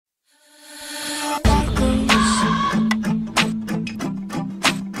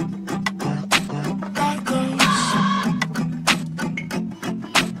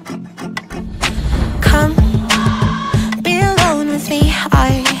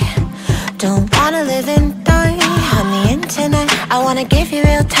don't wanna live and die on the internet. I wanna give you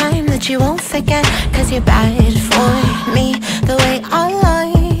real time that you won't forget, 'cause you're bad for me the way I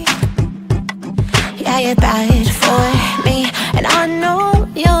like. Yeah, you're bad for me, and I know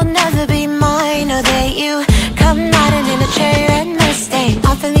you'll never be mine. Or that you come riding in a cherry red Mustang,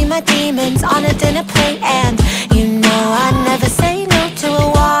 offer me my demons on a dinner plate. And you know I'd never say no to a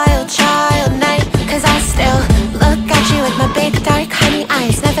wild child night, 'cause I still look at you with my big dark honey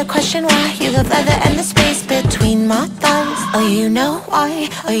eyes. Never question why you love leather and the space between my thighs. Oh, you know why,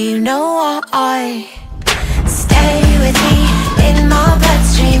 oh, you know why. Stay with me in my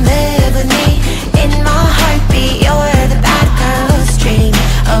bloodstream, live with me in my heartbeat. You're the bad girl's dream.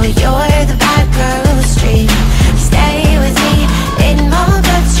 Oh, you're the bad girl's dream. Stay with me in my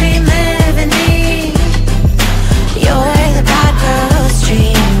bloodstream, live with me. You're the bad girl's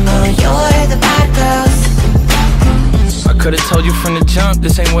dream. Oh, you're the bad girl's. I could've told you from the jump,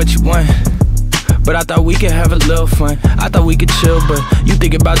 this ain't what you want, but I thought we could have a little fun. I thought we could chill, but you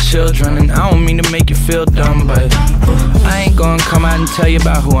think about children, and I don't mean to make you feel dumb, but I ain't gonna come out and tell you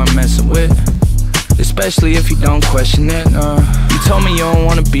about who I'm messing with, especially if you don't question it. You told me you don't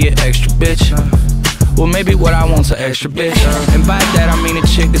wanna be an extra bitch. Well, maybe what I want's an extra bitch. And by that I mean a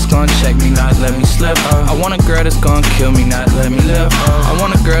chick that's gonna check me, not let me slip. I want a girl that's gonna kill me, not let me live. I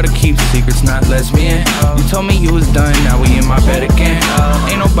want a girl to keep secrets, not let me in. You told me you was done, now we in my bed again.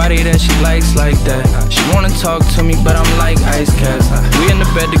 Ain't nobody that she likes like that. She wanna talk to me, but I'm like ice caps. We in the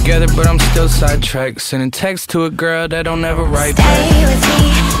bed together, but I'm still sidetracked, sending texts to a girl that don't ever write back. Stay with me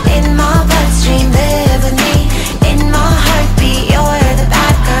in my bloodstream, live with me in my heartbeat. You're the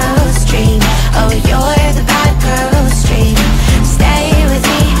bad girl's dream. Oh, you're the bad girl's dream. Stay with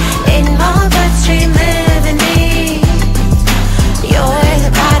me in my bloodstream, live in me. You're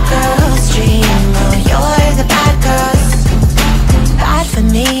the bad girl's dream. Oh, you're the bad girl's. Bad for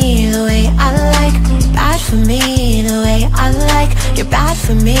me the way I like. Bad for me the way I like. You're bad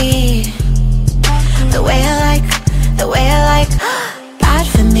for me the way I like. The way I like. Bad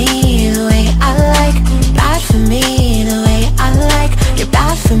for me the way I like. Bad for me the way I like. You're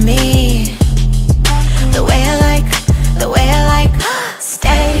bad for me the way I like, the way I like.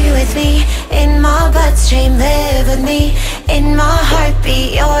 Stay with me in my bloodstream, live with me in my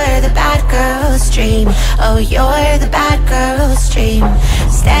heartbeat. You're the bad girl's dream. Oh, you're the bad girl's dream.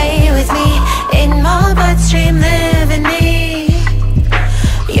 Stay with me in my bloodstream, live with me.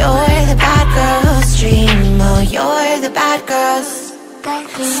 You're the bad girl's dream. Oh, you're the bad girl's.